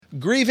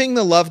Grieving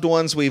the loved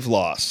ones we've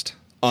lost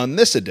on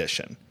this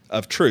edition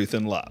of Truth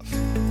and Love.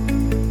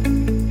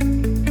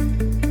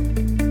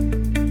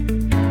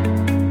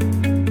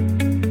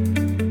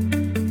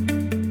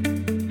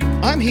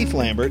 I'm Heath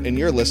Lambert, and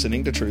you're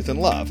listening to Truth and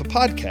Love, a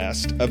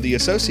podcast of the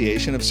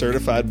Association of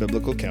Certified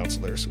Biblical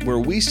Counselors, where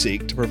we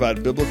seek to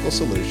provide biblical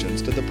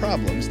solutions to the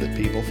problems that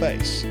people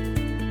face.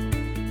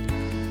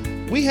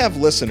 We have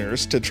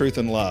listeners to Truth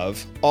and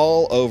Love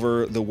all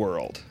over the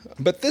world,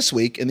 but this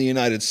week in the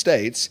United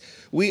States,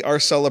 we are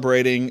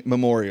celebrating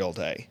Memorial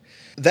Day.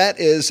 That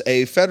is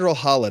a federal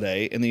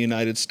holiday in the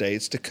United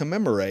States to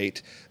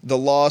commemorate the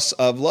loss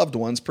of loved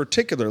ones,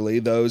 particularly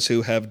those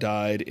who have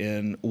died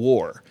in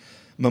war.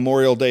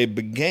 Memorial Day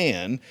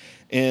began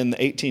in the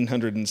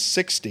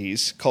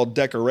 1860s, called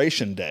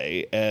Decoration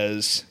Day,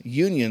 as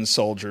Union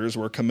soldiers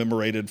were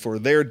commemorated for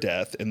their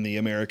death in the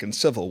American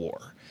Civil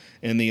War.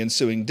 In the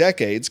ensuing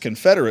decades,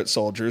 Confederate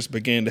soldiers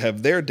began to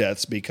have their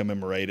deaths be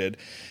commemorated,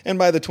 and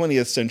by the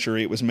 20th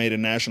century, it was made a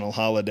national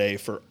holiday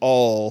for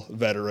all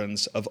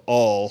veterans of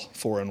all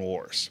foreign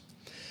wars.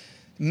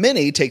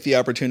 Many take the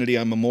opportunity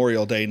on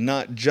Memorial Day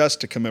not just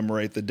to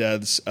commemorate the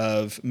deaths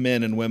of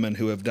men and women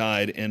who have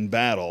died in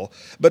battle,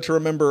 but to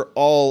remember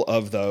all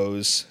of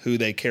those who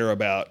they care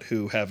about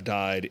who have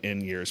died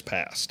in years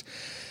past.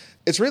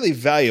 It's really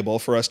valuable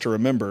for us to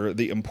remember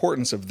the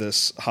importance of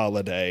this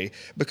holiday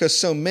because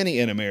so many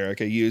in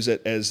America use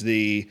it as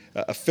the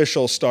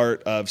official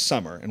start of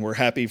summer, and we're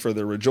happy for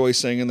the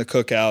rejoicing and the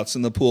cookouts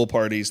and the pool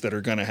parties that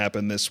are going to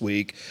happen this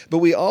week. But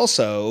we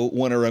also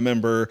want to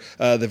remember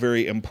the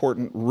very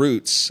important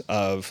roots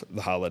of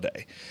the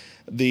holiday.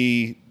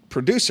 The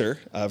producer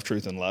of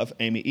Truth and Love,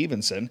 Amy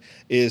Evenson,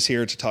 is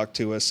here to talk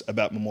to us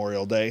about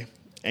Memorial Day.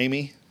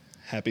 Amy,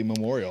 happy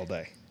Memorial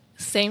Day.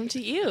 Same to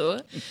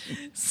you.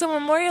 So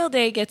Memorial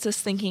Day gets us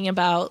thinking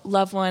about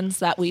loved ones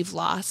that we've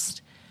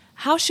lost.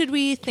 How should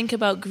we think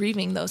about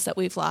grieving those that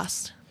we've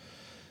lost?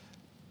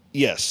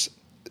 Yes.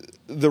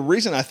 The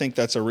reason I think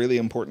that's a really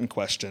important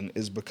question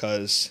is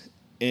because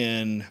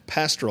in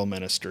pastoral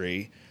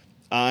ministry,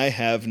 I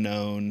have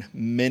known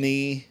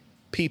many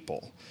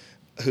people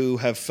who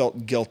have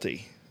felt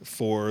guilty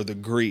for the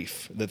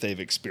grief that they've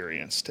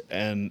experienced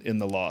and in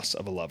the loss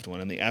of a loved one.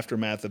 In the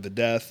aftermath of the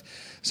death,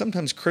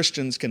 sometimes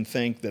Christians can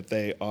think that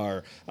they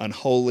are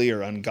unholy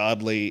or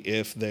ungodly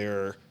if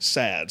they're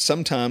sad.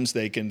 Sometimes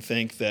they can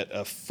think that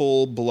a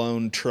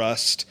full-blown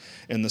trust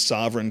in the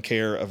sovereign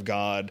care of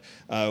God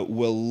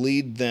will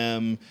lead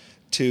them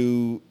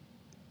to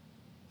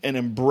an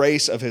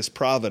embrace of His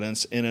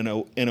providence in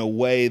a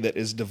way that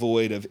is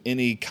devoid of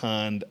any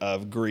kind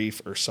of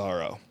grief or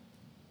sorrow.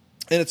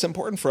 And it's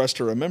important for us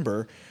to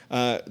remember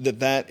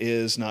that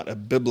is not a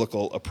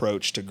biblical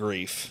approach to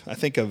grief. I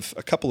think of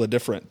a couple of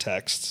different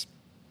texts.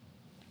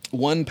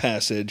 One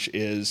passage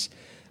is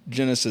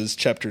Genesis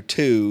chapter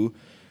 2,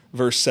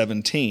 verse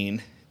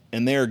 17,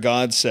 and there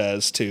God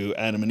says to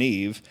Adam and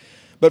Eve,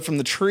 "But from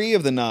the tree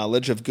of the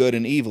knowledge of good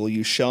and evil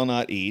you shall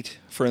not eat,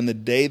 for in the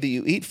day that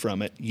you eat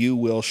from it you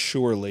will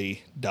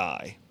surely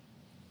die."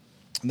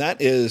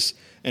 That is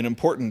an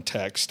important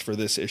text for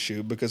this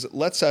issue because it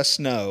lets us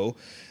know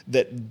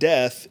that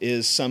death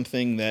is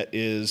something that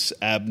is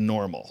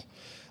abnormal.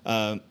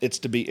 It's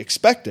to be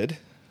expected.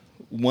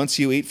 Once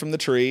you eat from the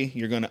tree,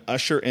 you're going to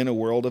usher in a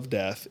world of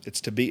death. It's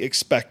to be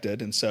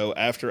expected. And so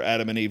after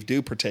Adam and Eve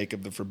do partake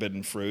of the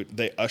forbidden fruit,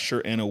 they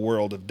usher in a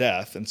world of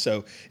death. And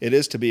so it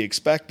is to be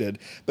expected,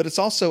 but it's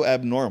also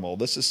abnormal.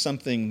 This is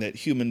something that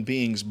human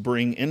beings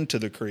bring into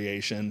the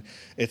creation.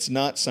 It's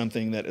not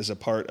something that is a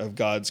part of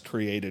God's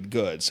created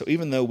good. So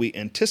even though we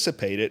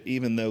anticipate it,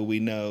 even though we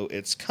know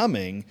it's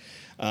coming,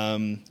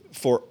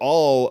 for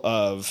all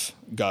of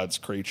God's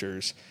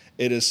creatures,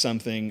 it is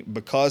something,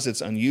 because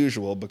it's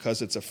unusual,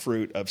 because it's a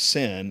fruit of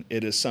sin,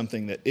 it is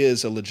something that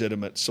is a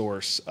legitimate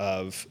source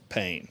of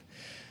pain.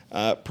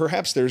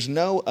 Perhaps there's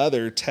no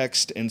other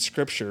text in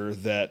Scripture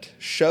that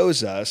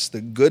shows us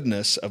the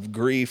goodness of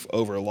grief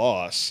over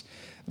loss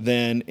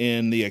than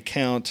in the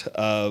account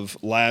of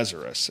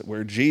Lazarus,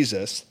 where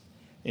Jesus,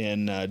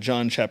 in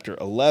John chapter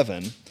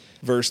 11,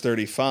 verse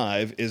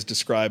 35 is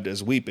described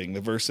as weeping. The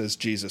verse says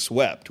Jesus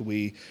wept.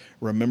 We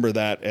remember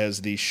that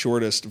as the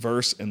shortest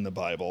verse in the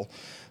Bible.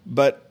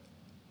 But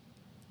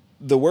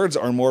the words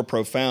are more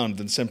profound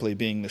than simply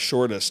being the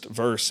shortest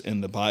verse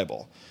in the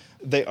Bible.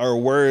 They are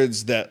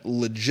words that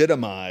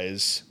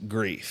legitimize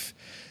grief.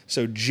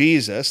 So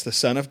Jesus, the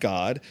Son of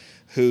God,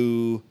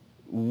 who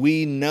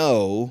we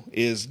know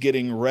is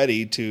getting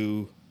ready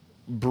to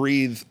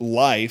breathe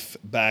life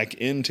back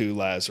into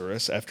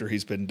Lazarus after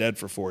he's been dead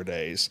for 4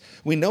 days.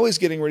 We know he's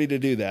getting ready to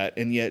do that,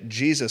 and yet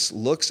Jesus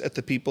looks at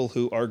the people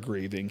who are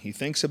grieving. He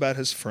thinks about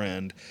his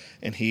friend,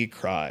 and he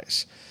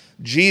cries.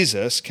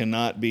 Jesus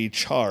cannot be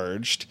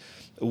charged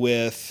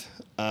with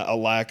a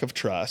lack of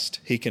trust.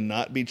 He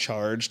cannot be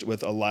charged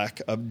with a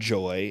lack of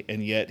joy,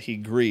 and yet he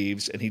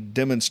grieves, and he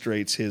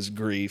demonstrates his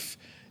grief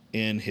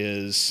in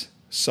his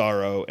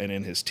sorrow and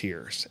in his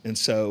tears. And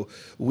so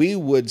we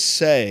would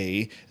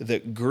say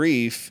that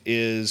grief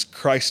is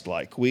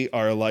Christ-like. We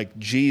are like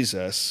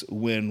Jesus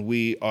when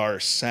we are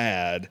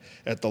sad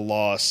at the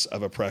loss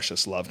of a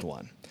precious loved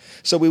one.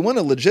 So we want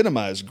to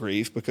legitimize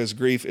grief because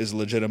grief is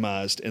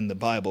legitimized in the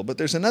Bible. But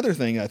there's another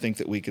thing I think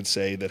that we could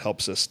say that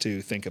helps us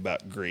to think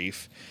about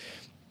grief.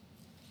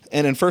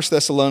 And in 1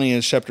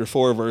 Thessalonians chapter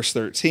 4, verse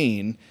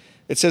 13,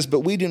 it says, "But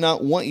we do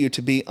not want you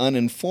to be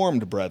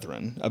uninformed,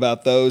 brethren,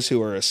 about those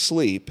who are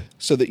asleep,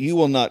 so that you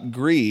will not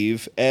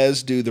grieve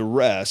as do the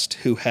rest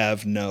who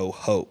have no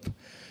hope."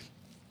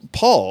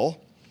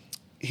 Paul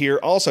here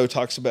also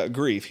talks about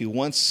grief. He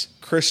wants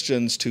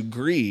Christians to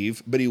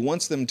grieve, but he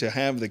wants them to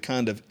have the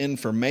kind of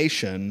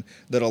information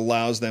that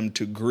allows them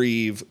to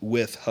grieve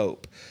with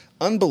hope.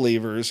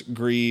 Unbelievers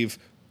grieve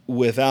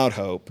without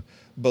hope.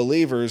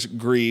 Believers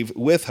grieve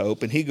with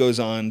hope, and he goes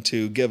on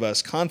to give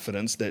us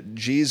confidence that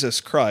Jesus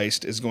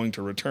Christ is going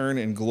to return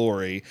in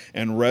glory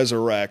and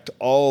resurrect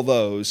all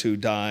those who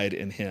died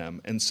in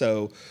him. And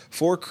so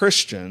for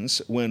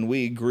Christians, when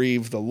we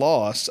grieve the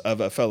loss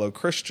of a fellow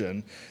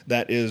Christian,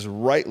 that is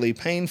rightly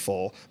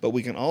painful, but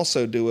we can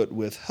also do it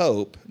with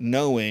hope,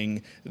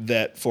 knowing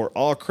that for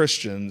all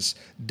Christians,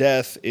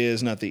 death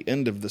is not the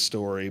end of the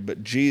story,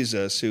 but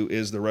Jesus, who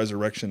is the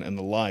resurrection and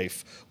the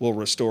life, will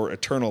restore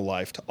eternal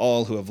life to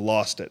all who have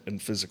lost it in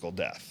physical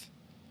death.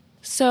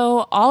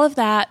 So all of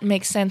that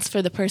makes sense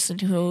for the person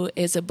who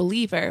is a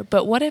believer,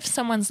 but what if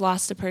someone's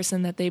lost a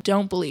person that they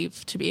don't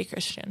believe to be a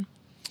Christian?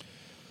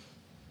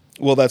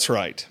 Well, that's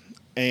right.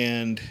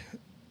 And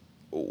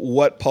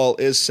what Paul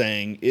is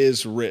saying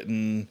is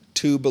written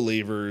to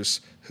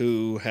believers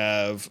who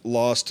have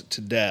lost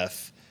to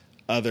death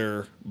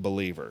other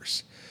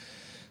believers.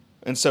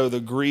 And so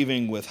the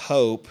grieving with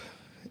hope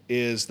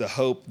is the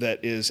hope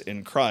that is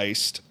in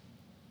Christ,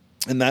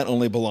 and that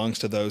only belongs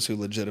to those who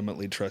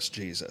legitimately trust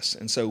Jesus.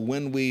 And so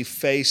when we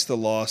face the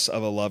loss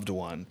of a loved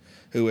one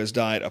who has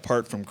died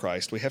apart from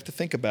Christ, we have to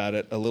think about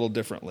it a little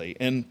differently.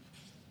 And,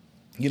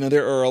 you know,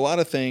 there are a lot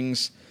of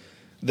things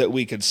that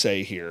we could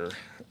say here,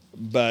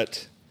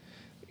 but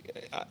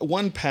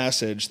one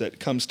passage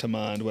that comes to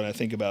mind when I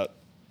think about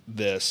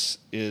this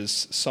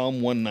is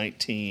Psalm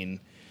 119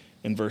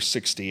 in verse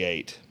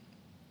 68.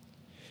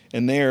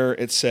 And there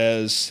it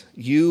says,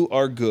 "You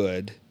are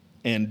good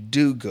and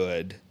do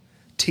good.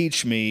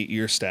 Teach me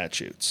your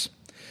statutes."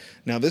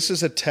 Now, this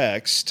is a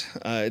text.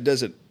 It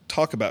doesn't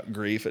talk about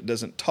grief. It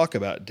doesn't talk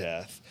about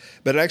death.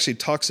 But it actually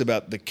talks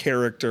about the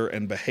character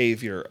and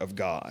behavior of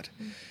God.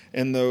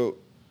 And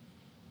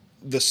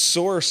the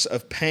source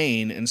of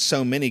pain in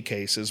so many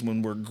cases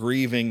when we're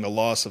grieving the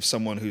loss of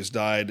someone who's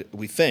died,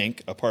 we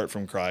think, apart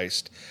from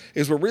Christ,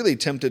 is we're really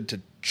tempted to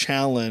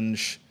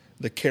challenge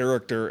the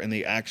character and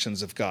the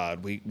actions of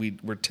God.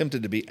 We're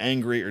tempted to be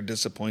angry or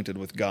disappointed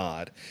with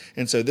God.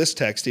 And so this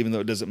text, even though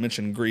it doesn't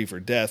mention grief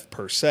or death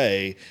per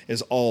se,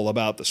 is all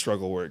about the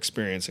struggle we're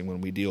experiencing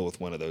when we deal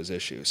with one of those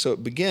issues. So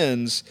it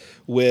begins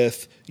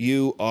with,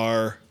 "You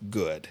are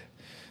good."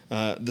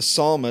 The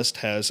psalmist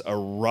has a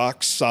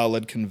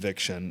rock-solid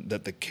conviction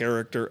that the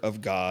character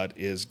of God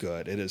is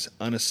good. It is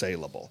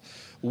unassailable.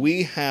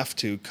 We have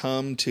to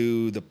come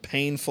to the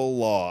painful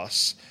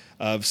loss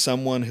of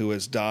someone who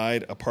has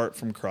died apart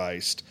from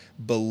Christ,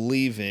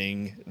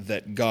 believing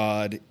that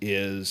God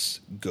is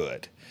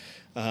good.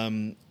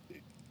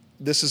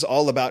 This is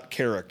all about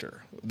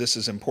character. This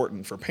is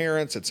important for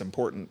parents. It's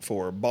important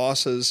for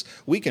bosses.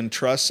 We can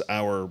trust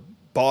our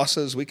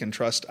bosses. We can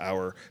trust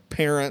our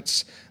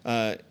parents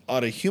on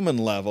a human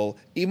level.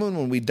 Even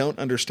when we don't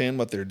understand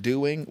what they're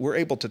doing, we're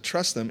able to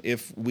trust them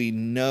if we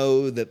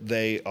know that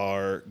they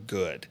are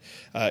good,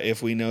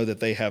 if we know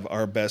that they have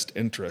our best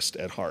interest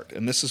at heart.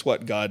 And this is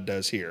what God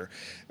does here.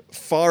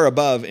 Far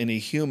above any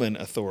human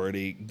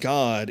authority,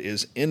 God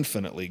is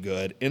infinitely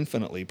good,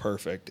 infinitely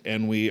perfect,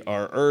 and we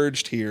are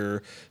urged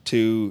here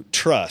to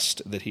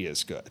trust that he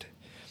is good.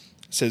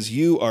 It says,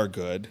 "You are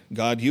good."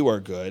 God, you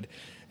are good.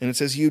 And it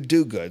says, "You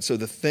do good." So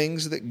the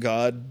things that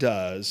God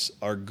does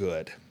are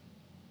good.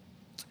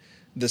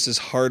 This is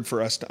hard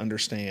for us to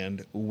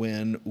understand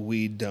when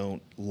we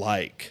don't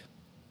like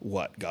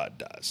what God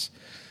does.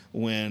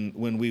 When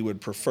we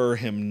would prefer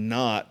him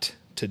not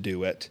to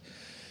do it,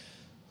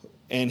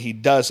 and he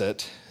does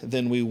it,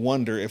 then we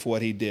wonder if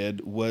what he did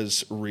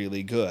was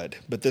really good.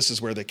 But this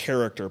is where the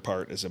character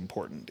part is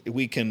important.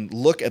 We can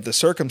look at the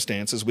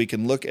circumstances, we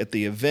can look at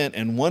the event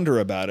and wonder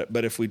about it,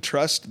 but if we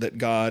trust that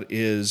God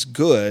is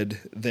good,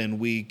 then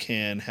we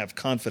can have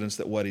confidence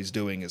that what he's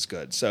doing is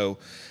good. So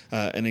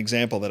an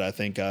example that I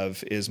think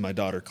of is my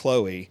daughter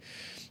Chloe.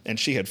 And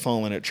she had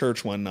fallen at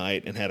church one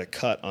night and had a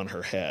cut on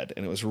her head.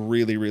 And it was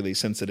really, really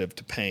sensitive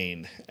to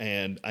pain.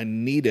 And I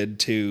needed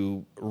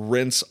to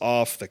rinse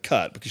off the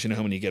cut because you know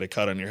how when you get a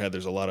cut on your head,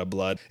 there's a lot of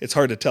blood. It's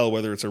hard to tell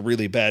whether it's a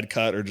really bad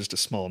cut or just a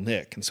small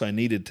nick. And so I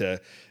needed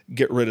to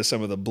get rid of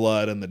some of the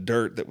blood and the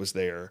dirt that was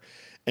there.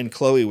 And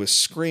Chloe was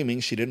screaming.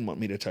 She didn't want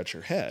me to touch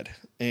her head.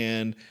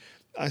 And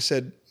I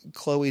said,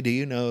 "Chloe, do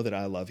you know that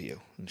I love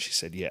you?" And she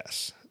said,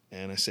 "Yes."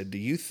 And I said, "Do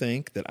you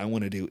think that I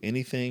want to do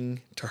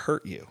anything to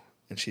hurt you?"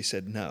 And she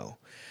said, "No."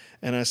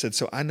 And I said,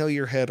 so I know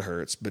your head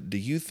hurts, but do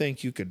you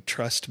think you could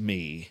trust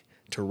me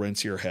to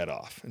rinse your head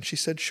off? And she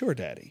said, sure,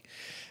 Daddy.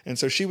 And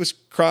so she was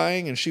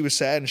crying and she was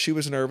sad and she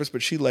was nervous,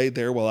 but she laid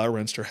there while I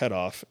rinsed her head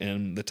off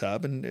in the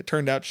tub. And it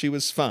turned out she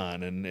was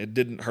fine and it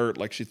didn't hurt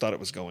like she thought it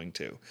was going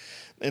to.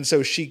 And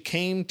so she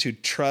came to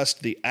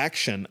trust the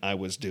action I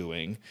was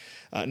doing,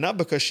 not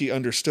because she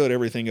understood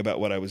everything about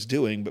what I was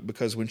doing, but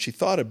because when she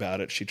thought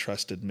about it, she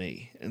trusted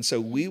me. And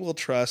so we will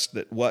trust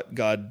that what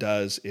God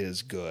does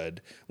is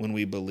good when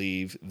we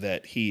believe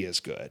that he is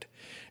good.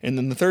 And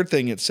then the third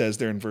thing it says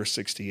there in verse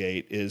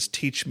 68 is,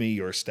 teach me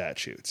your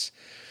statutes.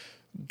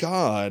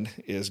 God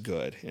is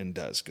good and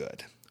does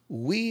good.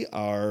 We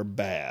are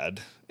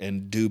bad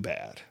and do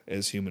bad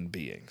as human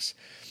beings.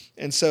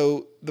 And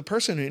so the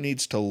person who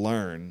needs to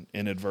learn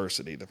in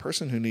adversity, the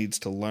person who needs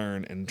to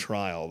learn in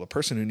trial, the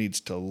person who needs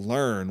to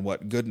learn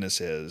what goodness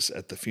is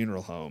at the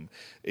funeral home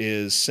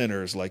is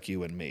sinners like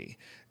you and me.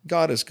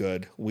 God is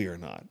good, we are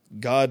not.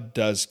 God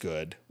does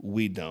good,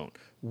 we don't.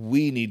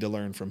 We need to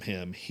learn from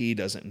him. He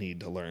doesn't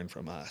need to learn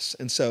from us.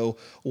 And so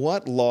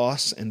what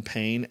loss and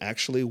pain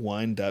actually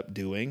wind up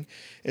doing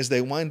is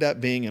they wind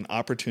up being an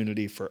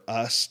opportunity for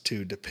us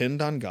to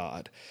depend on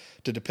God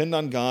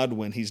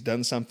when he's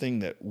done something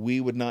that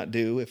we would not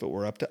do if it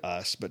were up to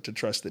us, but to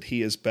trust that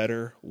he is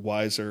better,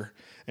 wiser,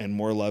 and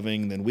more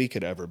loving than we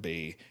could ever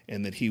be,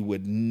 and that he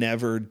would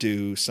never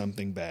do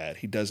something bad.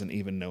 He doesn't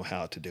even know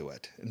how to do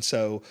it. And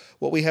so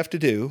what we have to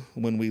do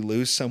when we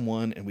lose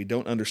someone and we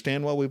don't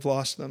understand why we've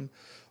lost them,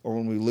 or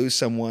when we lose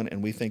someone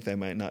and we think they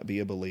might not be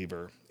a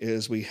believer,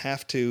 is we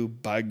have to,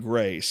 by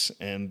grace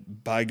and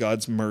by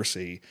God's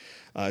mercy,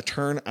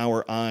 turn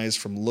our eyes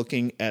from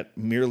looking at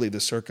merely the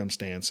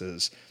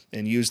circumstances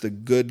and use the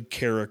good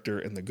character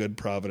and the good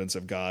providence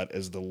of God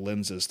as the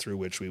lenses through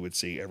which we would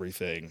see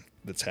everything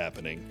that's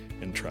happening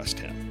and trust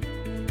him.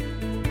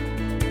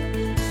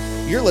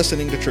 You're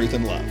listening to Truth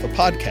and Love, a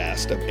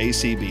podcast of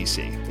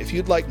ACBC. If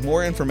you'd like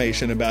more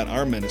information about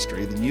our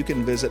ministry, then you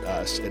can visit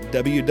us at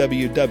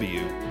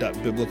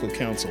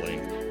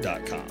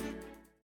www.biblicalcounseling.com.